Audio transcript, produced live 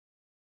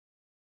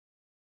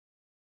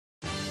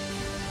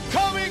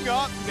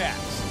up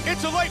next,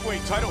 it's a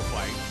lightweight title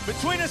fight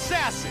between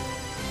Assassin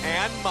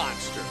and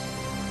Monster.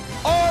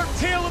 Our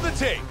tale of the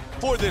tape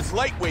for this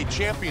lightweight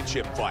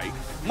championship fight: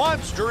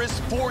 Monster is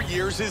 4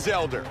 years his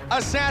elder.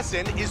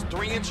 Assassin is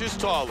 3 inches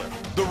taller.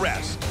 The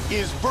rest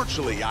is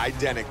virtually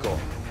identical.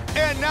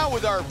 And now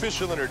with our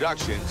official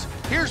introductions,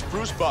 here's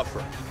Bruce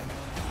Buffer.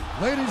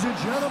 Ladies and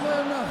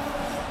gentlemen,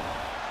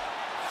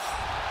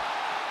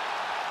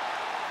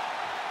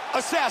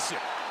 Assassin,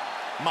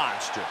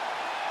 Monster.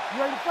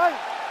 You ready to fight?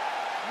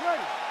 You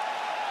ready?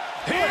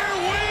 Here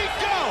we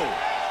go!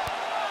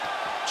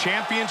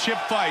 Championship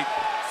fight,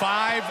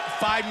 5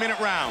 5-minute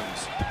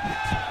rounds.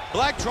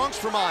 Black trunks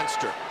for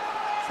Monster,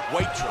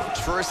 white trunks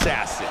for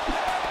Assassin.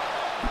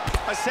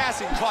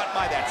 Assassin caught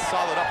by that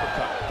solid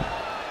uppercut.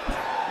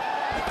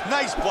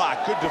 Nice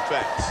block, good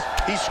defense.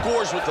 He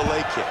scores with the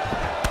leg kick.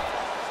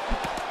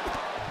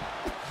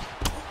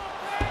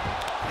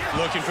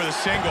 Looking for the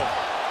single.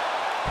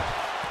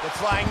 The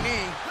flying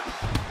knee.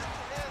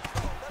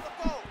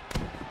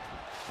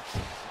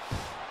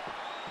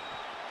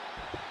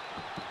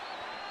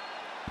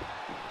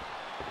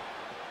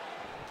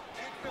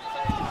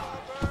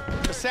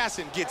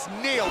 Assassin gets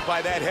nailed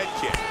by that head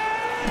kick.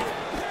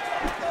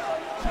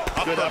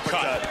 Good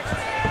uppercut.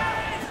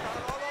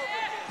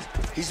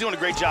 He's doing a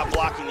great job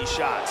blocking these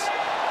shots.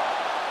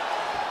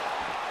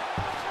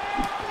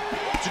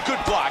 It's a good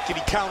block, and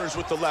he counters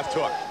with the left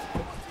hook.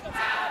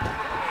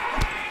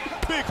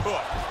 Big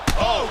hook.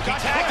 Oh, he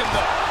tagged him,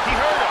 though. He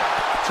hurt him.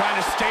 Trying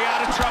to stay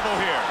out of trouble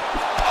here.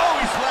 Oh,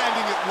 he's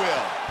landing at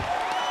will.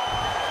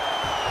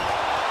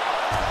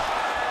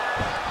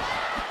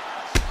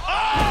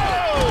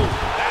 Oh!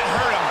 That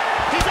hurt him.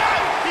 He's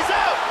out! He's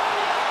out!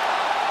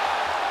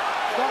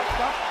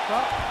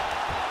 Stop.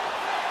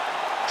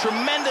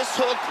 Tremendous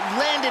hook,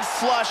 landed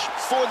flush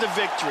for the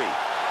victory.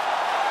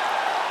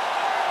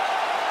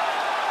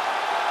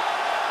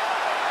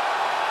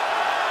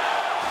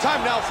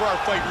 Time now for our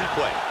fight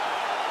replay.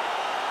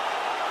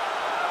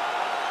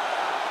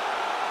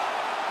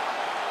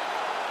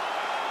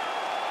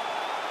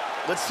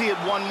 Let's see it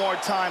one more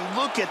time.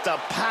 Look at the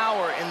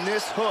power in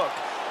this hook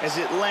as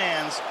it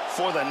lands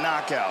for the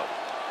knockout.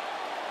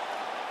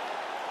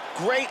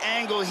 Great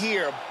angle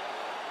here.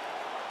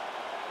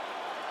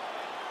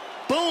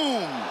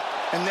 Boom!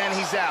 And then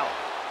he's out.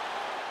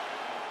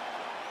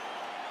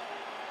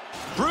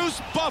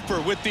 Bruce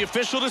Buffer with the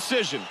official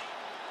decision.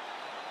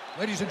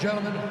 ladies and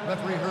gentlemen,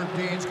 referee Herb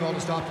Dean's called a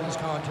stop to this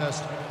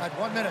contest at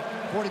 1 minute,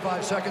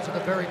 45 seconds of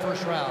the very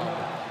first round.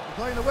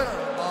 Declaring the winner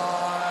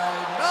by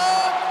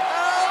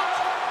knockout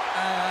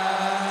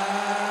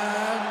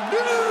and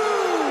new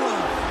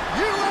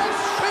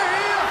UFC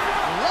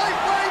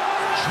lightweight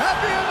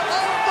champion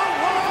of the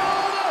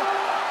world,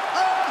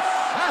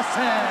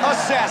 Assassin.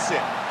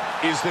 Assassin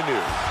is the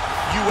new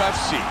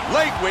UFC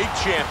lightweight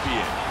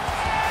champion.